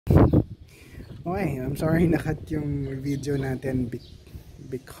Okay, I'm sorry nakat yung video natin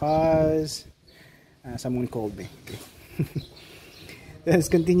because someone called me. Okay. Let's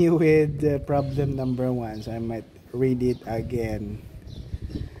continue with problem number 1. So I might read it again.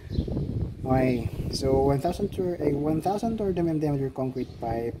 Okay, so 1,000 mm diameter concrete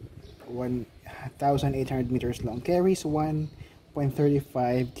pipe, 1,800 meters long, carries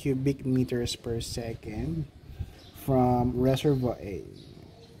 1.35 cubic meters per second from reservoir A,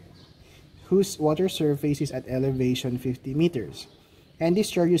 whose water surface is at elevation 50 meters, and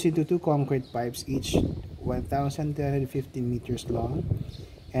discharges into two concrete pipes, each 1,250 meters long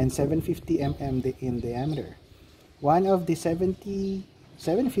and 750 mm in diameter. One of the 750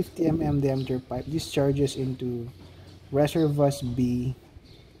 mm diameter pipe discharges into reservoirs B,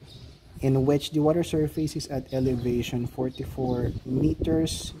 in which the water surface is at elevation 44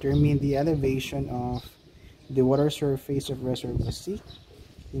 meters. Determine the elevation of the water surface of reservoir C,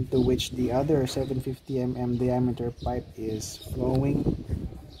 into which the other 750 mm diameter pipe is flowing.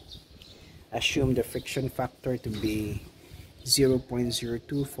 Assume the friction factor to be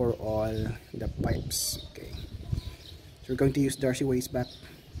 0.02 for all the pipes. Okay, so we're going to use Darcy Weisbach.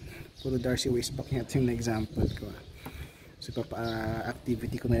 Puro Darcy Weisbach yung example ko. So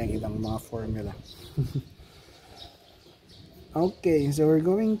activity ko na lang ibang mga formula. Okay, so we're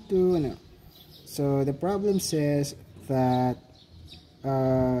going to so the problem says that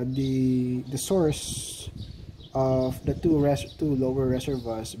the source of the two lower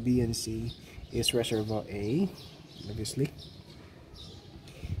reservoirs B and C is reservoir A, obviously,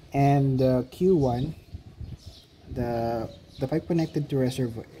 and Q1, the pipe connected to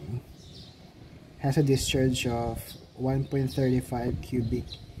reservoir A, has a discharge of 1.35 cubic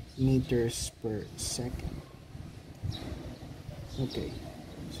meters per second. Okay,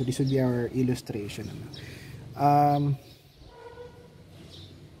 so this would be our illustration.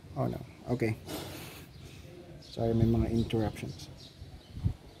 Oh no, okay, sorry, may mga interruptions.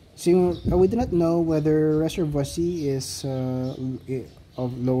 So we do not know whether reservoir C is of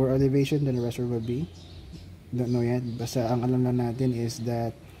lower elevation than reservoir B. Don't know yet. Basta ang alam lang natin is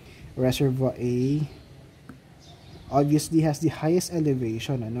that reservoir A obviously has the highest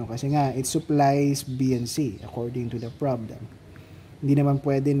elevation, kasi nga it supplies B and C according to the problem. Hindi naman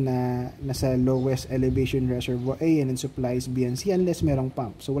pwede na nasa lowest elevation reservoir A and it supplies B and C unless merong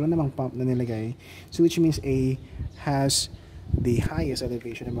pump. So wala namang pump na nilagay, so which means A has the highest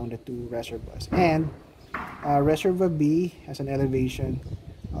elevation among the two reservoirs, and reservoir B has an elevation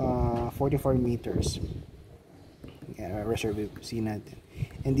 44 meters. Reservoir C natin.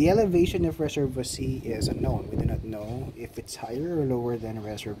 And the elevation of reservoir C is unknown. We do not know if it's higher or lower than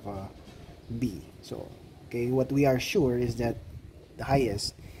reservoir B. So, okay, what we are sure is that the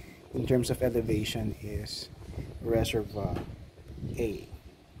highest in terms of elevation is reservoir A.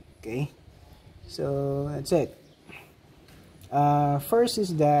 Okay, so that's it. First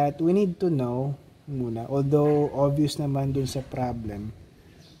is that we need to know muna, although obvious naman dun sa problem,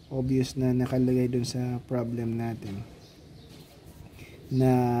 obvious na nakalagay dun sa problem natin,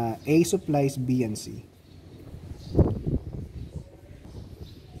 na A supplies B and C.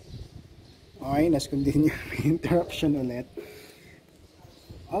 Okay, let's continue. Interruption ulit.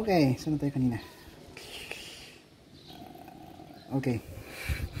 Okay, saan tayo kanina? Okay.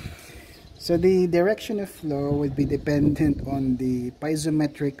 So the direction of flow would be dependent on the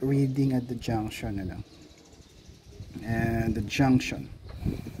piezometric reading at the junction, and the junction.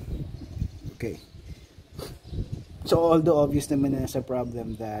 Okay. So although obvious naman na sa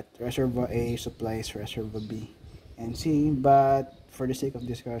problem that reservoir A supplies reservoir B and C, but for the sake of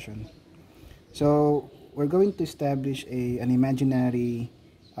discussion, so we're going to establish an imaginary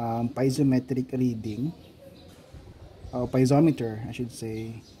piezometric reading, or piezometer I should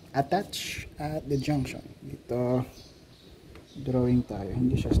say, attached at the junction. Ito, drawing tayo,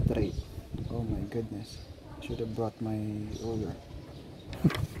 hindi siya straight. Oh my goodness, should have brought my ruler.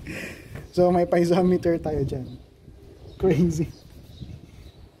 So may piezometer tayo dyan. Crazy.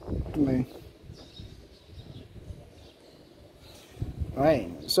 Okay. Alright,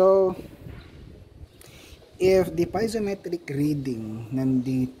 so if the piezometric reading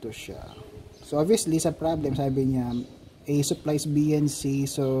nandito siya, so obviously sa problem sabi niya A supplies B and C,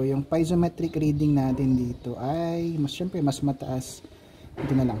 so yung piezometric reading natin dito ay syempre mas mataas.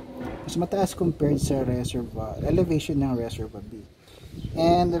 Ito na lang, mas mataas compared sa reservoir elevation ng reservoir B.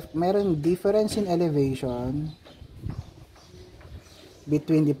 And if meron difference in elevation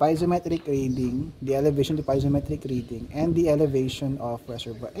between the piezometric reading, the elevation of the piezometric reading, and the elevation of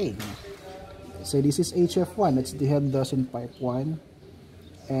reservoir A. So this is HF1, that's the head loss in pipe 1,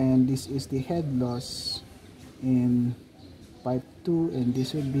 and this is the head loss in pipe 2, and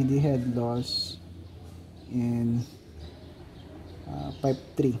this would be the head loss in pipe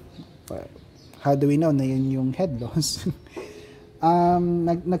 3. How do we know na yun yung head loss?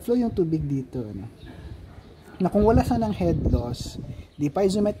 Nag-flow yung tubig dito, ano? Na kung wala sanang head loss, the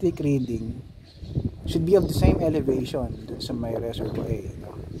piezometric reading should be of the same elevation dun sa may reservoir A,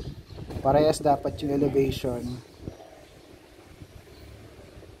 no? Parehas dapat yung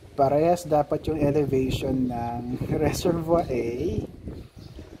elevation ng reservoir A,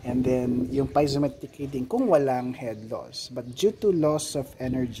 and then yung piezometric reading kung walang head loss. But due to loss of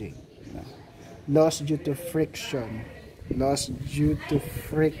energy, no? Loss due to friction,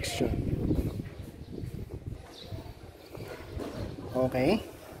 okay,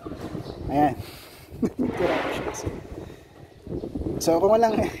 ayan. So kung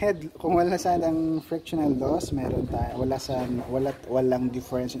wala sanang frictional loss, walang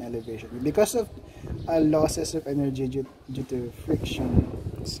difference in elevation because of losses of energy due to friction.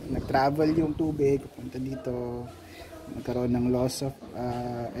 So, nag-travel yung tubig punta dito, nagkaroon ng loss of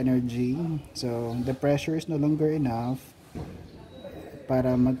energy, so the pressure is no longer enough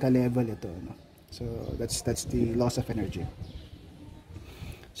para magka-level ito, no? So that's the loss of energy.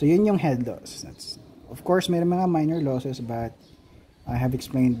 So yun yung head loss. Of course, may mga minor losses, but I have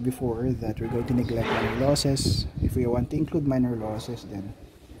explained before that we're going to neglect minor losses. If we want to include minor losses, then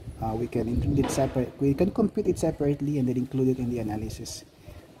we can include it separate. We can compute it separately and then include it in the analysis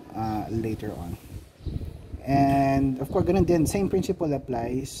later on. And of course, ganun din, same principle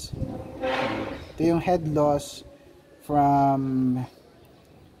applies. Ito yung head loss from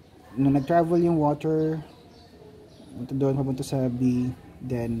nung nag-travel yung water papunta sa B,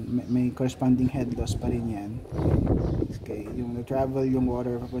 then may corresponding head loss pa rin yan. Okay, yung nag-travel yung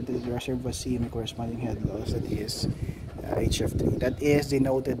water papunta sa reservoir C, may corresponding head loss, that is HF3. That is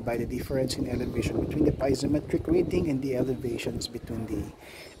denoted by the difference in elevation between the piezometric reading and the elevations between the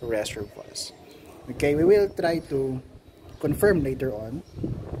reservoirs. Okay, we will try to confirm later on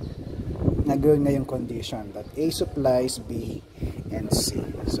na gawin na yung condition that A supplies B and C.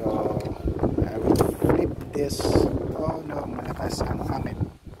 So, I will flip this. Oh no, malakas ang hangin.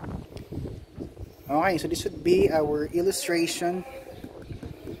 Okay, so this would be our illustration.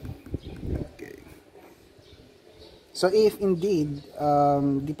 Okay. So if indeed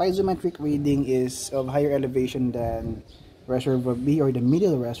the piezometric reading is of higher elevation than reservoir B or the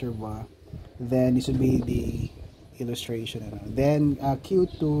middle reservoir, then this would be the illustration. Then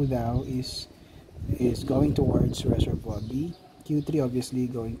Q2 now is going towards reservoir B, Q3 obviously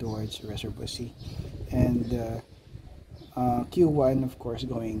going towards reservoir C, and Q1 of course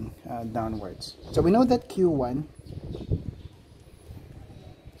going downwards. So we know that Q1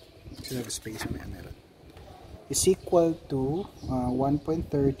 space is equal to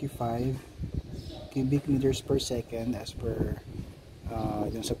 1.35 cubic meters per second as per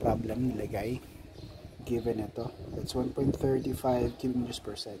yung sa problem nilagay, given ito, it's 1.35 cubic meters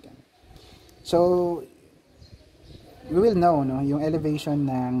per second. So we will know, no, yung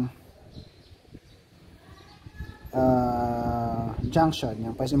elevation ng junction,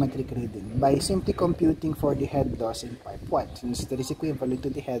 yung piezometric reading, by simply computing for the head loss in pipe 1, since that is equivalent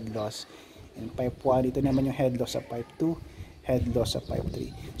to the head loss in pipe 1. Ito naman yung head loss sa pipe 2, head loss sa pipe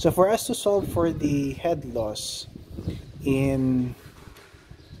 3. So for us to solve for the head loss in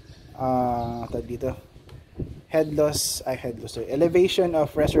elevation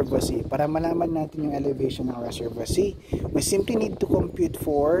of reservoir C, para malaman natin yung elevation ng reservoir C, we simply need to compute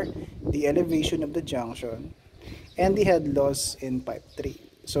for the elevation of the junction and the head loss in pipe 3,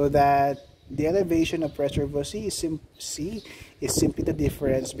 so that the elevation of reservoir C is simply the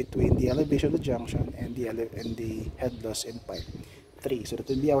difference between the elevation of the junction and the head loss in pipe 3. So that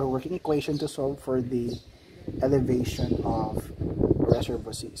will be our working equation to solve for the elevation of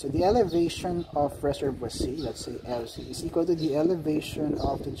reservoir C. So the elevation of reservoir C, let's say LC, is equal to the elevation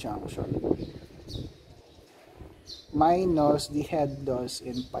of the junction minus the head loss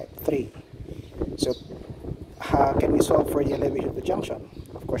in pipe 3. So how can we solve for the elevation of the junction?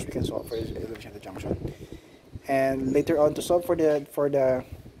 Of course we can solve for the elevation of the junction, and later on to solve for the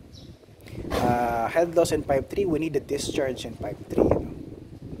head loss in pipe 3, we need the discharge in pipe 3,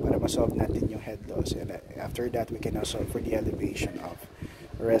 para ma-solve natin yung head loss, and after that we can now solve for the elevation of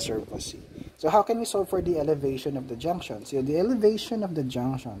reservoir C. So how can we solve for the elevation of the junction? So the elevation of the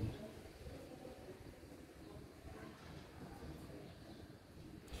junction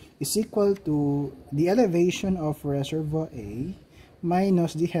is equal to the elevation of reservoir A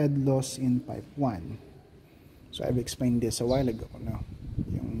minus the head loss in pipe 1. So I've explained this a while ago, no?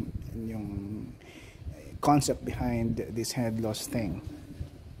 Yung concept behind this head loss thing.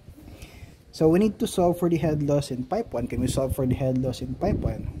 So we need to solve for the head loss in pipe 1. Can we solve for the head loss in pipe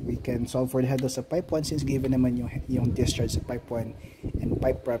 1? We can solve for the head loss of pipe 1 since given naman yung discharge sa pipe 1 and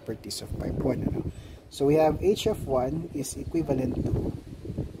pipe properties of pipe 1. Ano? So we have H of 1 is equivalent to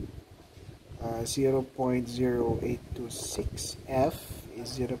 0.0826. F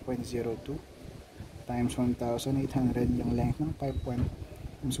is 0.02 times 1,800 yung length ng pipe 1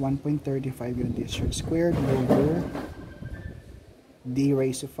 times 1.35 yung discharge squared over d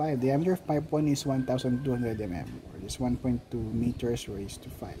raised to 5. Diameter of pipe 1 is 1,200 mm, or just 1.2 meters raised to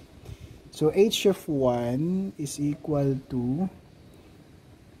 5. So H of 1 is equal to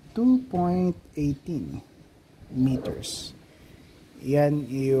 2.18 meters. Yan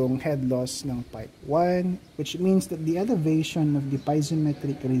yung head loss ng pipe 1, which means that the elevation of the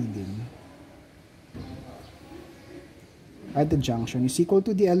piezometric reading at the junction is equal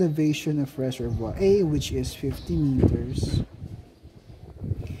to the elevation of reservoir A, which is 50 meters,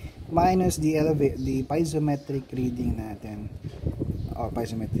 minus the piezometric reading natin, or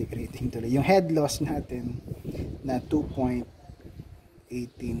piezometric reading tuloy, yung head loss natin na 2.18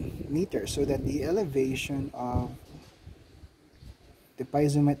 meters, so that the elevation of the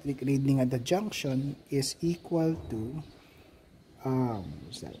piezometric reading at the junction is equal to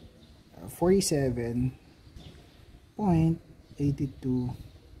 47.82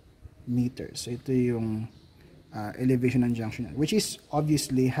 meters. So ito yung elevation ng junction, which is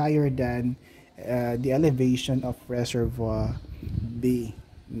obviously higher than the elevation of reservoir B.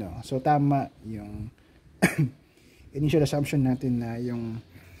 No. So tama yung initial assumption natin na yung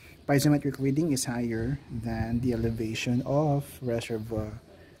piezometric reading is higher than the elevation of reservoir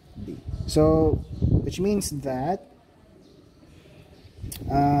B. So which means that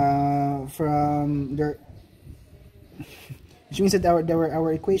which means that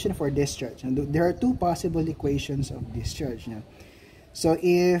our equation for discharge, there are two possible equations of discharge. So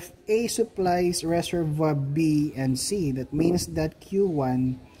if A supplies reservoir B and C, that means that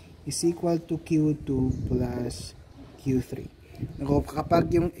Q1 is equal to Q2 plus Q3.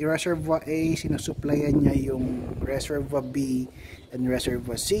 Kapag yung reservoir A, sinusupplyan niya yung reservoir B and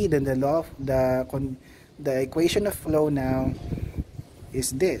reservoir C, then the equation of flow now is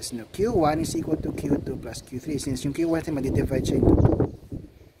this. No, Q1 is equal to Q2 plus Q3, since yung Q1 natin madidivide siya into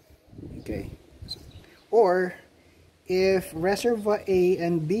 2. Okay. Or if reservoir A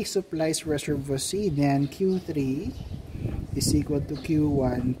and B supplies reservoir C, then Q3 is equal to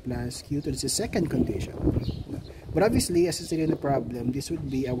Q1 plus Q2. This is the second condition. But obviously, as it's in the problem, this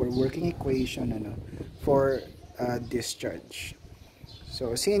would be our working equation for discharge.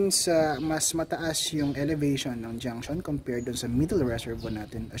 So since mas mataas yung elevation ng junction compared dun sa middle reservoir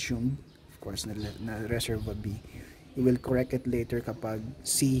natin, assumed, of course, na reservoir B, we will correct it later kapag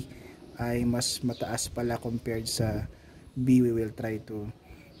C ay mas mataas pala compared sa B, we will try to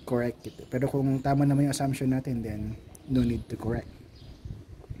correct it. Pero kung tama naman yung assumption natin, then no need to correct.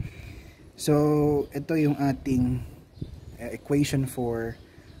 So ito yung ating equation for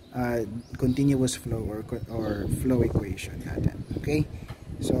continuous flow or flow equation natin. Okay?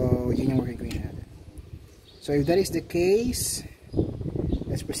 So yun yung working equation natin. So if that is the case,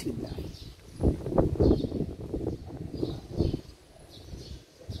 let's proceed now.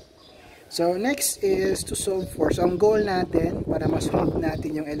 So next is to solve for, so ang goal natin para ma-solve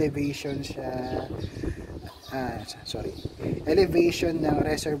natin yung elevation sa elevation ng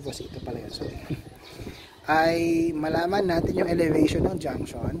reservoir, ito pala yun, sorry, ay malaman natin yung elevation ng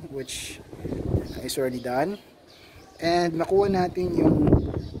junction, which is already done, and makuha natin yung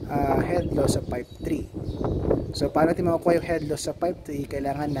head loss sa pipe 3. So para natin makuha yung head loss sa pipe 3,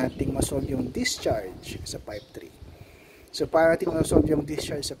 kailangan nating ma-solve yung discharge sa pipe 3. So para natin ma-solve yung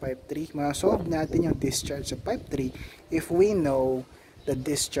discharge sa pipe 3, ma-solve natin yung discharge sa pipe 3 if we know the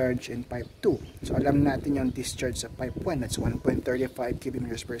discharge in pipe 2. So alam natin yung discharge sa pipe 1, that's 1.35 cubic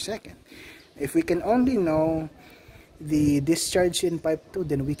meters per second. If we can only know the discharge in pipe 2,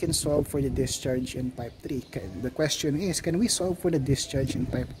 then we can solve for the discharge in pipe 3. The question is, can we solve for the discharge in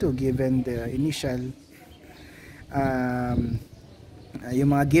pipe 2 given the initial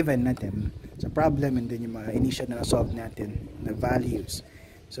yung mga given natin sa problem, and then yung mga initial na solve natin na values.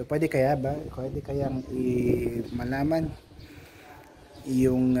 So pwede kayang malaman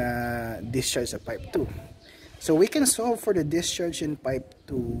yung discharge sa pipe 2. So we can solve for the discharge in pipe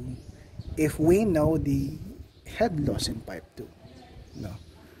 2 if we know the head loss in pipe 2. No.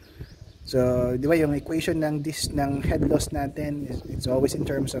 So, di ba yung equation ng head loss natin, it's always in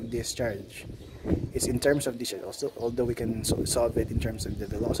terms of discharge. It's in terms of discharge also, although we can solve it in terms of the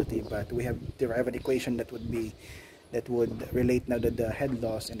velocity, but we have derived an equation that would relate now to the head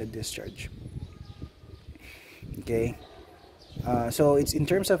loss and the discharge. Okay. So it's in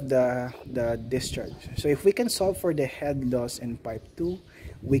terms of the discharge. So if we can solve for the head loss in pipe 2,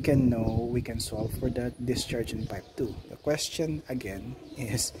 we can solve for the discharge in pipe 2. The question again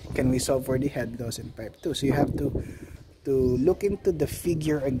is, can we solve for the head loss in pipe 2? So you have to look into the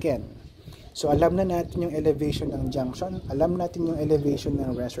figure again. So alam na natin yung elevation ng junction, alam natin yung elevation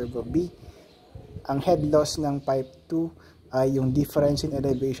ng reservoir B. Ang head loss ng pipe 2 ay yung difference in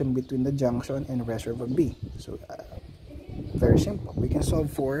elevation between the junction and reservoir B. So very simple. We can solve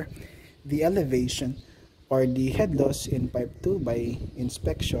for the elevation or the head loss in pipe 2 by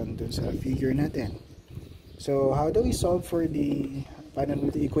inspection dun sa figure natin. So how do we solve for the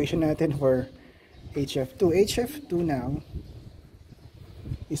equation natin for HF2? HF2 now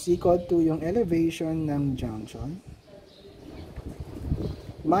is equal to yung elevation ng junction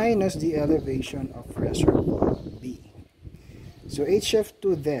minus the elevation of reservoir B. So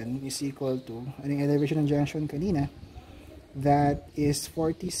HF2 then is equal to, anong elevation ng junction kanina? That is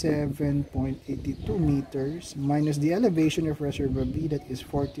 47.82 meters minus the elevation of reservoir B, that is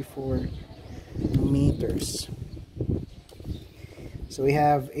 44 meters. So we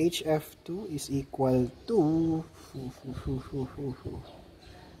have HF2 is equal to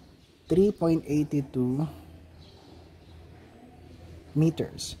 3.82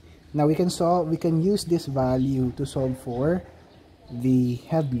 meters. Now we can use this value to solve for the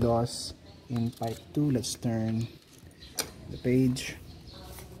head loss in pipe 2. Let's turn the page.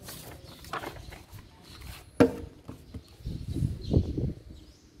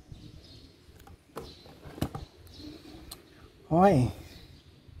 Okay.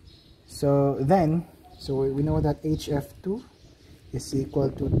 So we know that HF2 is equal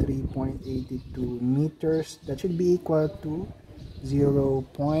to 3.82 meters. That should be equal to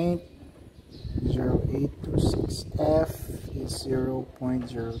 0.0826. F is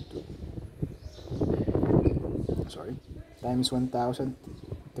 0.02. Sorry. Times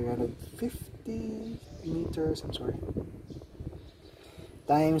 1,350 meters. I'm sorry.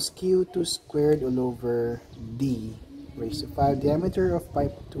 Times Q2 squared all over D raised to 5. Diameter of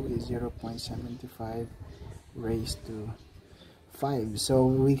pipe 2 is 0.75 raised to 5. So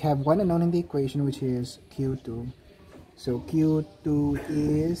we have one unknown in the equation, which is Q2. So Q2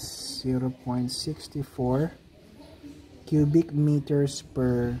 is 0.64 cubic meters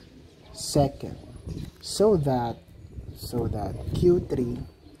per second. So that Q3,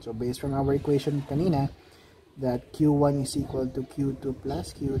 so based from our equation kanina, that Q1 is equal to Q2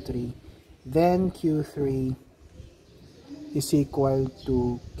 plus Q3, then Q3 is equal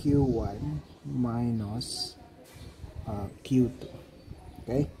to Q1 minus Q2.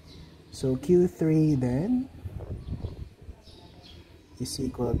 Okay, so Q3 then is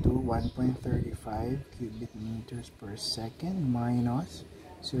equal to 1.35 cubic meters per second minus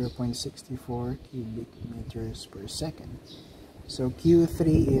 0.64 cubic meters per second. So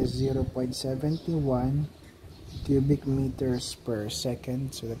Q3 is 0.71 cubic meters per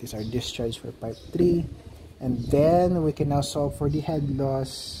second. So that is our discharge for pipe 3. And then we can now solve for the head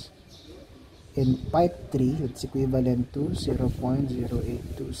loss in pipe 3. It's equivalent to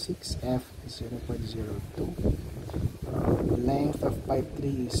 0.0826. F is 0.02. Length of pipe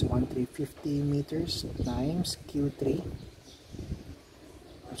 3 is 1350 meters times Q3.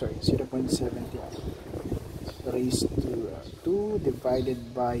 I'm sorry, 0.70 raised to 2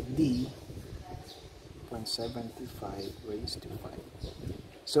 divided by D, 0.75 raised to 5.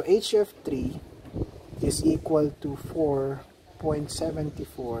 So HF3 is equal to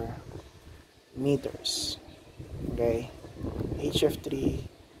 4.74 meters. Okay, HF3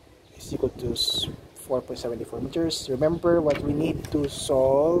 is equal to 4.74 meters. Remember what we need to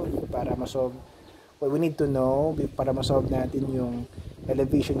solve para ma-solve, what we need to know para ma-solve natin yung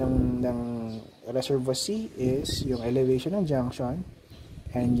elevation ng reservoir C is yung elevation ng junction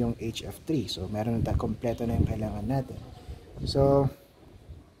and yung HF3. So meron na kompleto na yung kailangan natin. So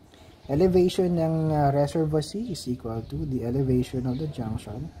elevation ng reservoir C is equal to the elevation of the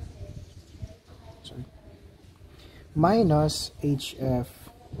junction, sorry, minus HF3.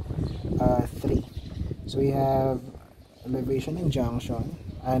 So we have elevation in junction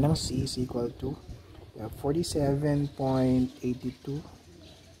ng C is equal to 47.82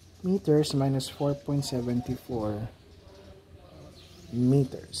 meters minus 4.74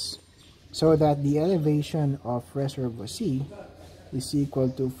 meters. So that the elevation of reservoir C is equal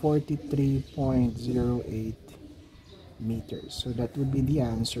to 43.08 meters. So that would be the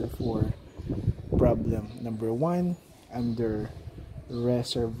answer for problem number 1 under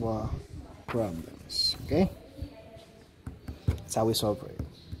reservoir problems. Okay? That's how we solve it.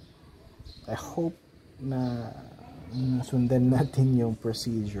 I hope na sundan natin yung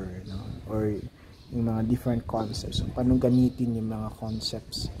procedure, no? Or yung mga different concepts. So, paano gamitin yung mga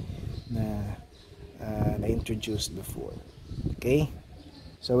concepts na na-introduced before. Okay?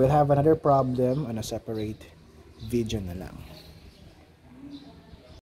 So, we'll have another problem on a separate video na lang.